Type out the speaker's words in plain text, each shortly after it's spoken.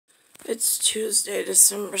It's Tuesday,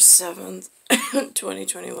 December 7th,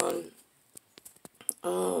 2021.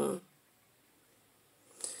 In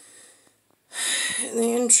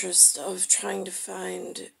the interest of trying to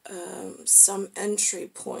find some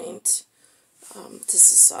entry point to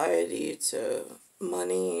society, to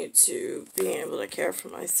money, to being able to care for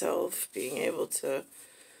myself, being able to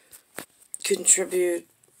contribute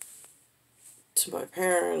to my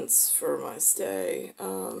parents for my stay,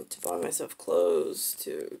 to buy myself clothes,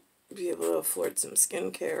 to be able to afford some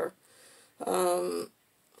skincare, a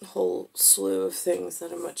whole slew of things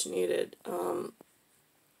that are much needed,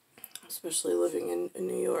 especially living in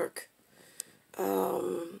New York,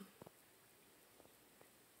 that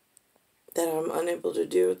I'm unable to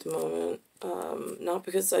do at the moment. Not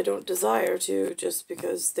because I don't desire to, just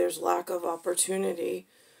because there's lack of opportunity.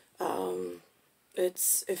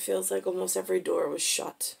 It feels like almost every door was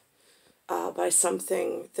shut by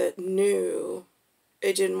something that knew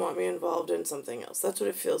it didn't want me involved in something else. That's what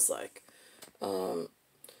it feels like.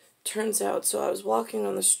 Turns out, so I was walking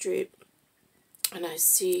on the street and I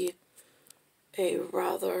see a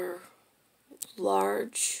rather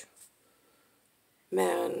large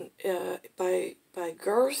man, by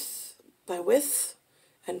girth, by width,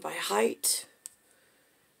 and by height,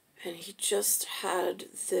 and he just had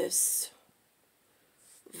this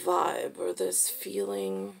vibe, or this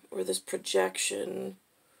feeling, or this projection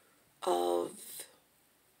of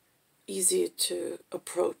easy to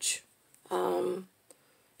approach. And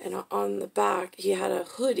on the back, he had a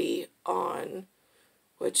hoodie on,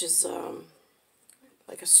 which is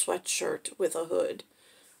like a sweatshirt with a hood.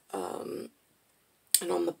 And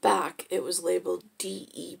on the back, it was labeled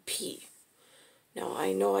DEP. Now,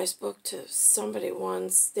 I know I spoke to somebody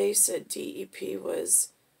once. They said DEP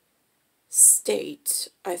was state,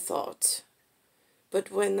 I thought. But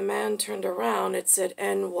when the man turned around, it said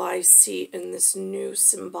NYC in this new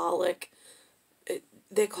symbolic,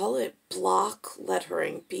 they call it block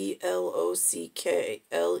lettering,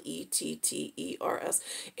 BLOCKLETTERS.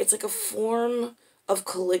 It's like a form of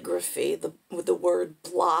calligraphy. The word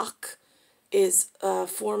block is a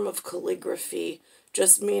form of calligraphy,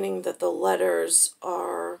 just meaning that the letters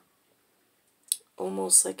are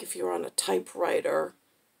almost like if you're on a typewriter,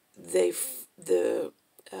 the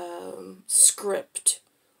script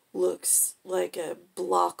looks like a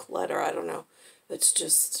block letter. I don't know. It's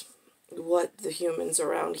just what the humans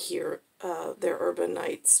around here, their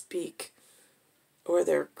urbanites speak, or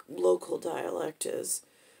their local dialect is.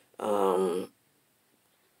 Even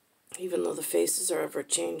though the faces are ever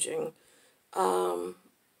changing. So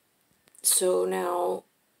now,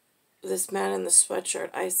 this man in the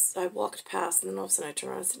sweatshirt, I walked past, and then all of a sudden I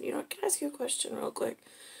turned around and said, can I ask you a question real quick?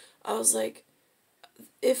 I was like,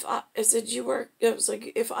 if I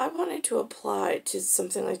wanted to apply to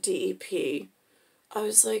something like DEP, I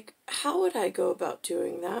was like, how would I go about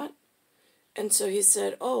doing that? And so he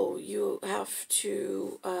said, oh, you have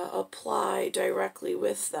to apply directly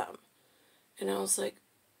with them. And I was like,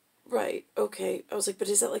 right, okay. I was like, but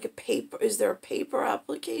is that like a paper, is there a paper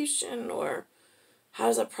application, or how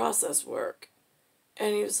does that process work?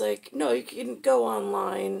 And he was like, no, you can go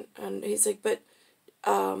online. And he's like, but,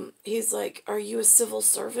 he's like, are you a civil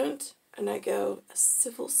servant? And I go, a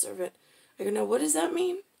civil servant? I go, no, what does that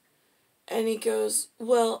mean? And he goes,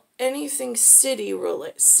 well, anything city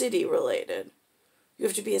related. You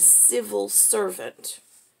have to be a civil servant.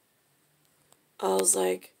 I was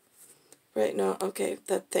like, right, no, okay,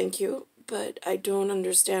 thank you, but I don't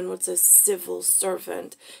understand what's a civil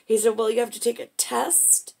servant. He said, well, you have to take a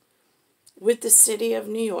test with the city of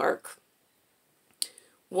New York.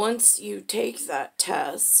 Once you take that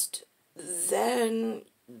test, then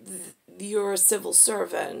you're a civil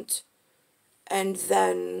servant, and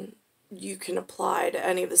then you can apply to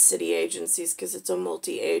any of the city agencies, because it's a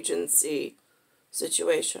multi-agency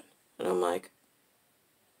situation. And I'm like,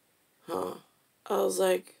 huh. I was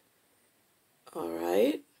like, all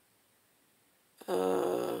right.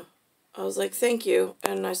 I was like, thank you.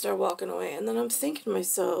 And I started walking away. And then I'm thinking to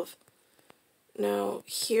myself, now,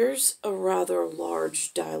 here's a rather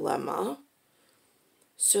large dilemma.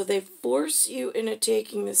 So they force you into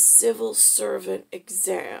taking the civil servant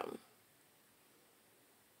exam.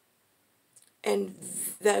 And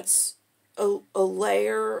that's a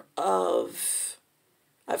layer of,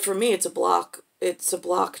 for me, it's a block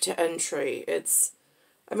to entry. It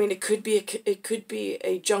could be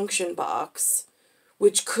a junction box,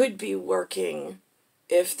 which could be working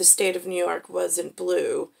if the state of New York wasn't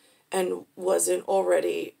blue and wasn't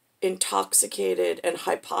already intoxicated and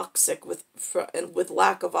hypoxic with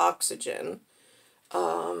lack of oxygen,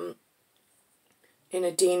 in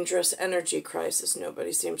a dangerous energy crisis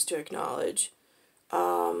nobody seems to acknowledge.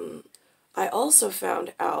 I also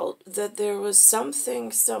found out that there was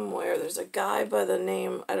something somewhere. There's a guy by the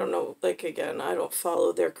name, I don't know, like again, I don't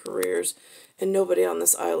follow their careers, and nobody on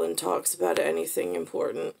this island talks about anything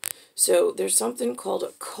important. So there's something called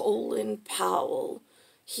a Colin Powell.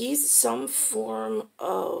 He's some form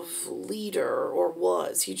of leader, or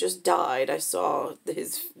was. He just died. I saw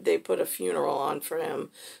they put a funeral on for him,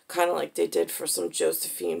 kind of like they did for some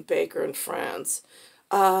Josephine Baker in France.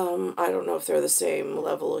 I don't know if they're the same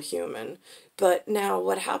level of human. But now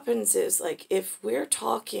what happens is, like, if we're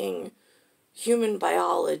talking human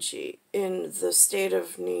biology in the state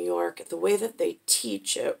of New York, the way that they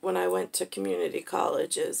teach it when I went to community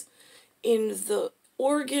colleges, in the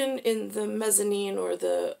organ, in the mezzanine, or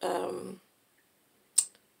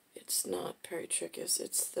it's not peritracheus,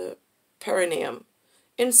 it's the perineum.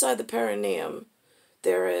 Inside the perineum,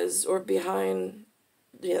 there is, or behind,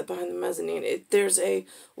 yeah, behind the mezzanine, there's a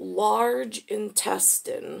large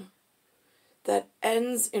intestine that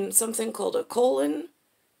ends in something called a colon,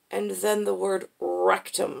 and then the word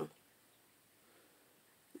rectum.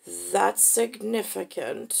 That's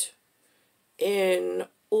significant in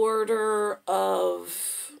order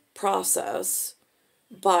of process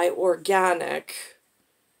by organic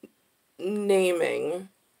naming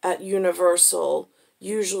at universal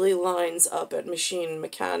usually lines up at machine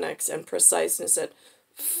mechanics and preciseness at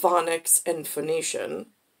phonics and Phoenician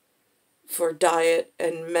for diet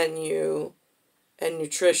and menu and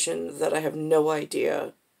nutrition that I have no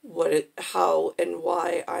idea how and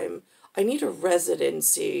why I need a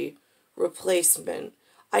residency replacement.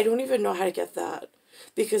 I don't even know how to get that,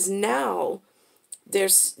 because now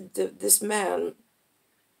there's this man,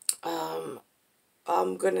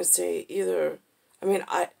 I'm gonna say either, I mean,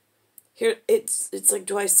 it's like,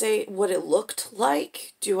 do I say what it looked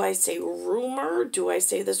like? Do I say rumor? Do I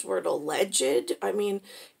say this word alleged? I mean,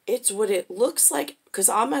 it's what it looks like, because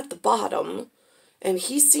I'm at the bottom, and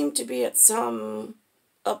he seemed to be at some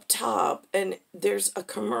up top, and there's a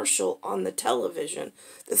commercial on the television.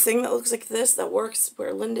 The thing that looks like this, that works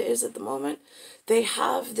where Linda is at the moment, they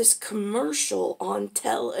have this commercial on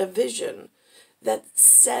television that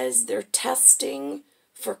says they're testing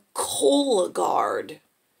for Cologuard.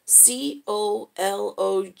 Cologuard.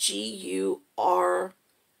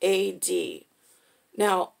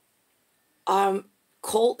 Now,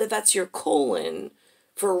 that's your colon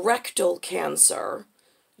for rectal cancer.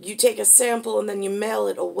 You take a sample and then you mail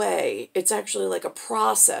it away. It's actually like a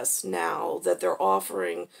process now that they're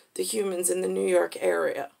offering the humans in the New York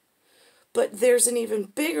area. But there's an even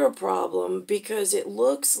bigger problem, because it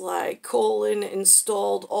looks like Colin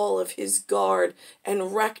installed all of his guard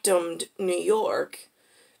and rectumed New York,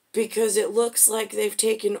 because it looks like they've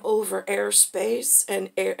taken over airspace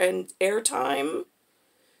and airtime,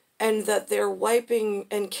 and that they're wiping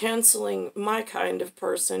and canceling my kind of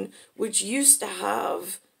person, which used to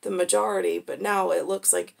have the majority, but now it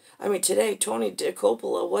looks like, I mean, today Tony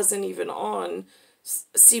DeCoppola wasn't even on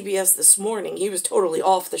CBS this morning. He was totally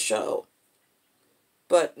off the show.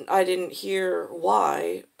 But I didn't hear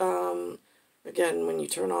why. Again, when you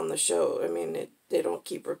turn on the show, I mean, they don't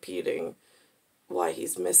keep repeating why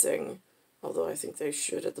he's missing, although I think they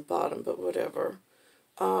should at the bottom, but whatever.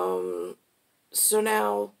 So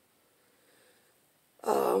now,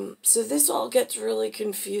 so this all gets really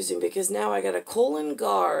confusing, because now I got a colon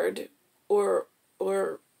guard, or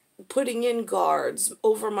putting in guards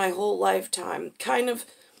over my whole lifetime, kind of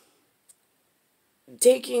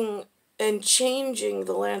taking and changing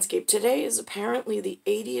the landscape. Today is apparently the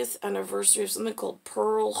 80th anniversary of something called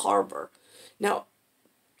Pearl Harbor. Now,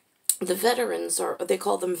 the veterans they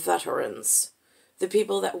call them veterans, the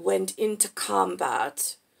people that went into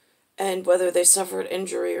combat, and whether they suffered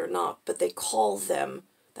injury or not, but they call them,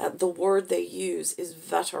 that the word they use is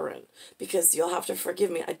veteran, because you'll have to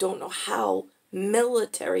forgive me, I don't know how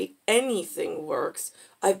military anything works.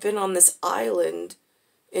 I've been on this island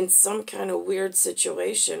in some kind of weird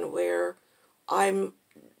situation where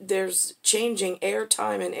there's changing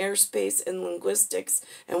airtime and airspace and linguistics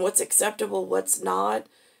and what's acceptable, what's not,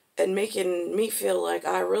 and making me feel like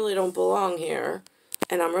I really don't belong here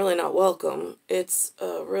and I'm really not welcome. It's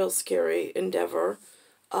a real scary endeavor.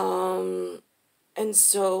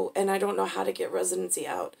 And I don't know how to get residency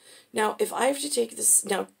out. Now, if I have to take this,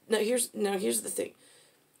 here's the thing.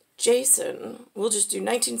 Jason, we'll just do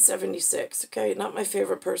 1976, okay? Not my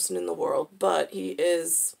favorite person in the world, but he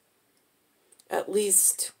is at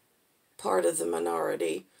least part of the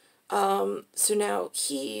minority. So now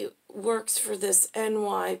he works for this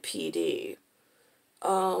NYPD.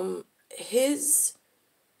 So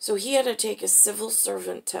he had to take a civil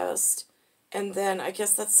servant test, and then I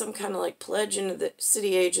guess that's some kind of like pledge into the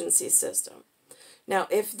city agency system. Now,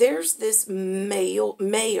 if there's this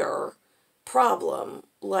mayor problem,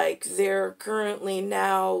 like they're currently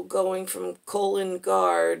now going from Colin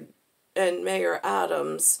Guard and Mayor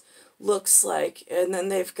Adams, looks like, and then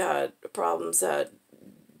they've got problems at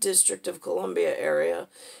District of Columbia area,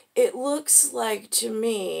 it looks like to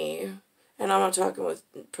me, and I'm not talking with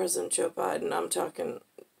President Joe Biden, I'm talking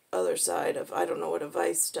other side of, I don't know what a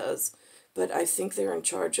vice does, but I think they're in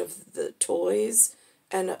charge of the toys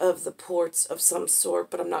and of the ports of some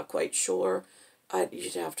sort, but I'm not quite sure.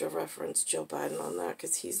 You'd have to reference Joe Biden on that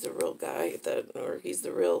because he's the real guy or he's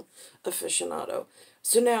the real aficionado.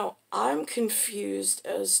 So now I'm confused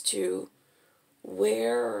as to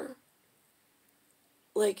where,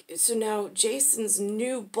 like, so now Jason's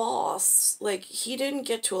new boss, like, he didn't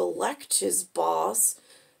get to elect his boss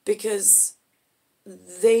because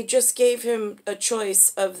they just gave him a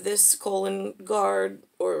choice of this colon guard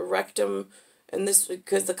or rectum, and this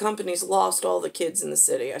because the company's lost all the kids in the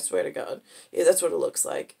city. I swear to God, yeah, that's what it looks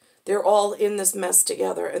like. They're all in this mess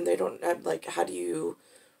together, and they don't have, like, how do you?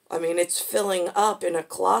 I mean, it's filling up in a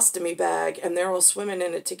colostomy bag, and they're all swimming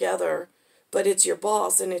in it together. But it's your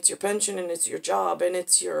boss, and it's your pension, and it's your job, and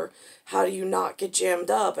it's your, how do you not get jammed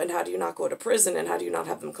up, and how do you not go to prison, and how do you not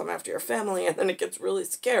have them come after your family, and then it gets really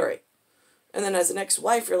scary. And then as an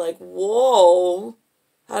ex-wife, you're like, whoa,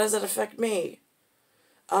 how does that affect me?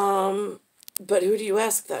 But who do you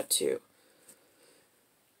ask that to?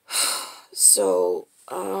 So,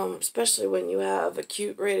 especially when you have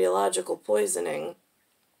acute radiological poisoning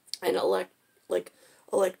and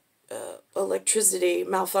electricity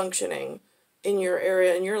malfunctioning in your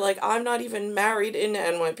area, and you're like, I'm not even married in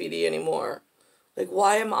NYPD anymore. Like,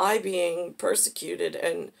 why am I being persecuted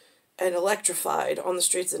and electrified on the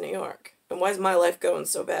streets of New York? And why is my life going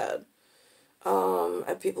so bad?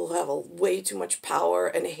 At people who have way too much power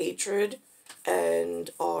and hatred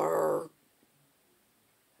and are,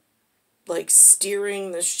 like,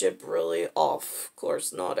 steering the ship really off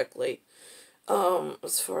course nautically,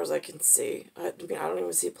 as far as I can see. I mean, I don't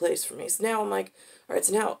even see a place for me. So now I'm like, all right,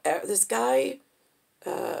 so now this guy,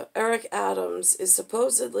 Eric Adams, is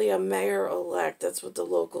supposedly a mayor-elect. That's what the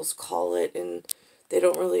locals call it, and they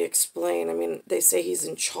don't really explain. I mean, they say he's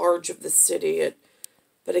in charge of the city,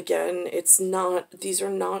 but again, it's not, these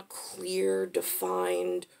are not clear,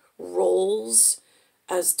 defined roles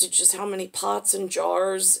as to just how many pots and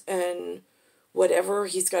jars and whatever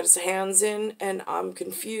he's got his hands in, and I'm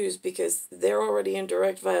confused because they're already in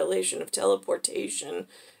direct violation of teleportation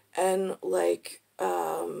and, like,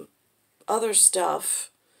 other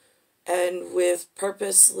stuff, and with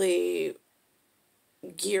purposely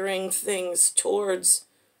gearing things towards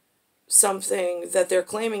something that they're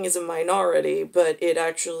claiming is a minority, but it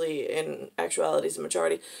actually, in actuality, is a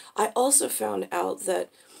majority. I also found out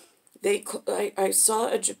that I saw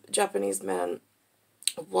a Japanese man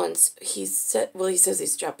once. He said, well, he says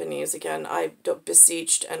he's Japanese. Again, I don't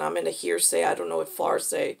beseeched, and I'm in a hearsay. I don't know what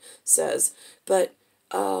Farsay says, but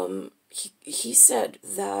he said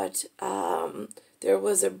that there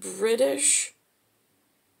was a British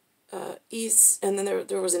and then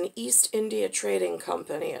there was an East India Trading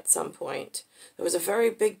Company at some point. There was a very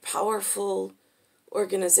big, powerful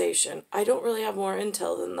organization. I don't really have more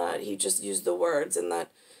intel than that. He just used the words, and that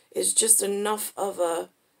is just enough of a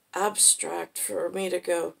abstract for me to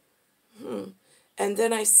go, And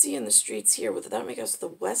then I see in the streets here, would that make us the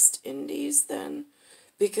West Indies then?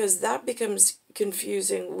 Because that becomes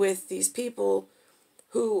confusing with these people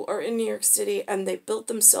who are in New York City and they built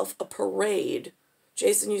themselves a parade.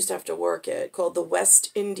 Jason used to have to work it, called the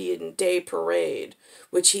West Indian Day Parade,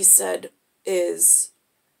 which he said is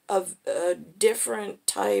a different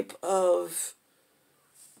type of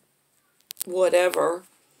whatever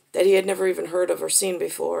that he had never even heard of or seen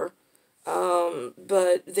before.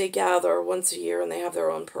 But they gather once a year and they have their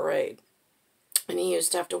own parade. And he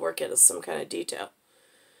used to have to work it as some kind of detail.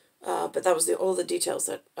 But that was all the details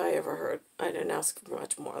that I ever heard. I didn't ask for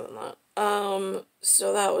much more than that.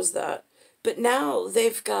 So that was that. But now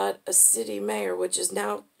they've got a city mayor, which is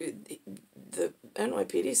now, the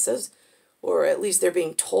NYPD says, or at least they're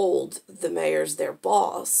being told the mayor's their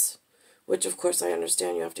boss, which of course I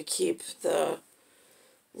understand you have to keep the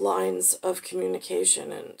lines of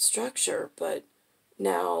communication and structure, but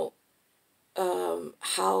now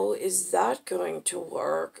how is that going to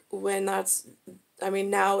work when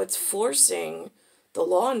now it's forcing the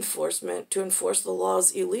law enforcement to enforce the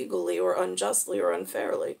laws illegally or unjustly or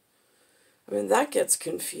unfairly. I mean, that gets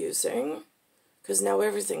confusing because now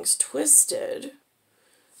everything's twisted.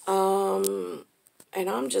 And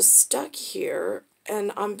I'm just stuck here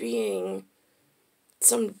and I'm being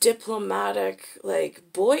some diplomatic, like,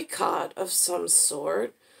 boycott of some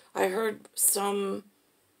sort. I heard some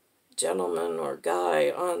gentleman or guy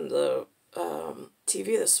on the TV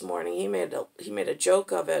this morning. He made a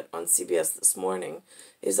joke of it on CBS this morning.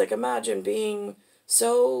 He's like, imagine being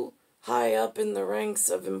so high up in the ranks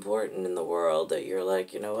of important in the world that you're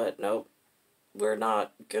like, you know what? Nope, we're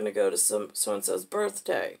not gonna go to so and so's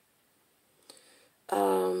birthday.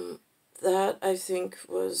 That I think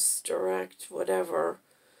was direct, whatever.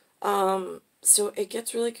 So it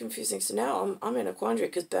gets really confusing. So now I'm in a quandary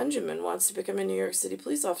because Benjamin wants to become a New York City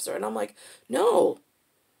police officer, and I'm like, no,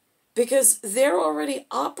 because they're already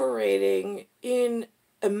operating in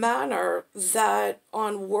a manner that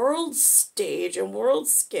on world stage and world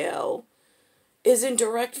scale is in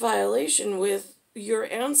direct violation with your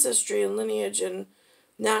ancestry and lineage and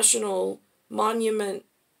national monument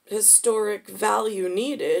historic value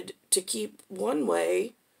needed to keep one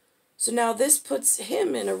way. So now this puts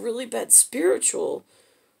him in a really bad spiritual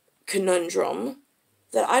conundrum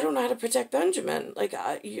that I don't know how to protect Benjamin. Like,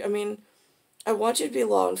 I mean, I want you to be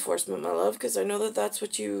law enforcement, my love, because I know that that's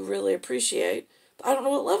what you really appreciate. But I don't know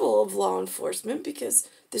what level of law enforcement, because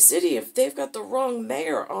the city, if they've got the wrong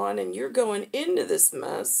mayor on and you're going into this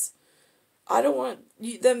mess, I don't want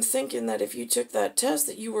them thinking that if you took that test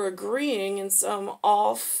that you were agreeing in some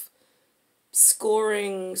off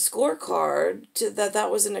scoring scorecard to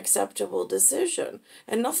that was an acceptable decision.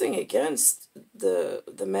 And nothing against the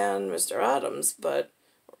man, Mr. Adams, but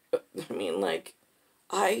I mean, like,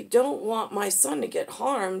 I don't want my son to get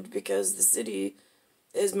harmed because the city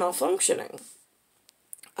is malfunctioning.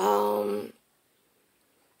 And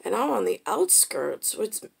I'm on the outskirts,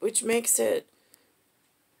 which makes it,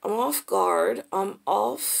 I'm off guard. I'm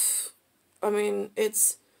off. I mean,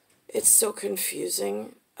 it's so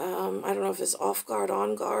confusing. I don't know if it's off guard,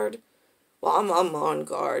 on guard. Well, I'm on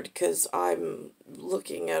guard because I'm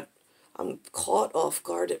caught off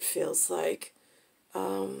guard, it feels like.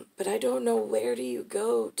 But I don't know, where do you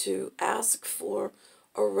go to ask for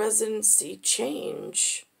a residency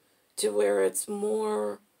change to where it's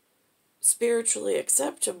more spiritually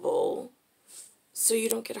acceptable so you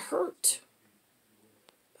don't get hurt.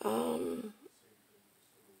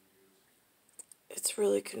 It's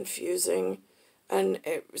really confusing. And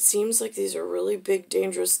it seems like these are really big,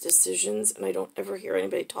 dangerous decisions, and I don't ever hear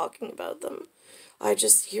anybody talking about them. I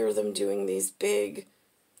just hear them doing these big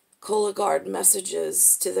Cologuard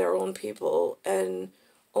messages to their own people and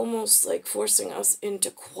almost like forcing us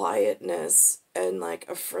into quietness and like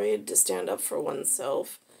afraid to stand up for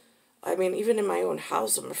oneself. I mean, even in my own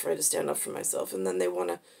house, I'm afraid to stand up for myself. And then they want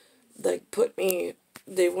to like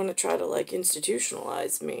they want to try to like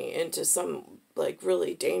institutionalize me into some like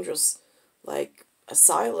really dangerous like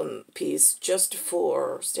asylum piece just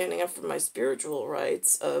for standing up for my spiritual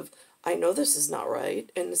rights of, I know this is not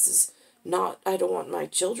right, and this is not, I don't want my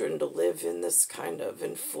children to live in this kind of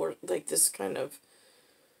this kind of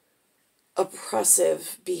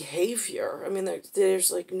oppressive behavior. I mean,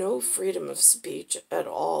 there's like no freedom of speech at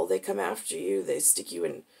all. They come after you, they stick you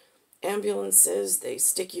in ambulances, they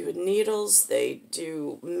stick you with needles, they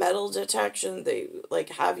do metal detection, they like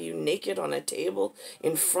have you naked on a table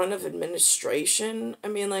in front of administration. I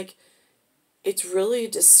mean, like, it's really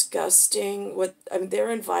disgusting. I mean, they're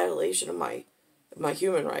in violation of my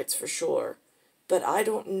human rights for sure, but I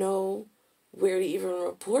don't know where to even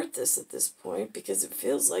report this at this point because it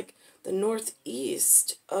feels like the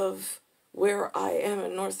northeast of where I am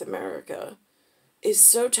in North America is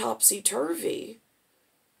so topsy-turvy.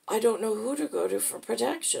 I don't know who to go to for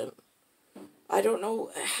protection. I don't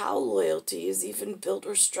know how loyalty is even built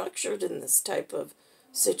or structured in this type of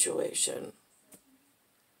situation.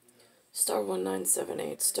 Star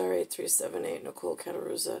 1978, Star 8378, Nicole,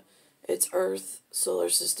 Cattaruzza. It's Earth, Solar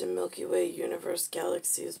System, Milky Way, Universe,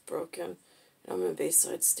 Galaxy is broken. I'm in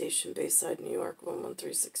Bayside Station, Bayside, New York,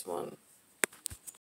 11361.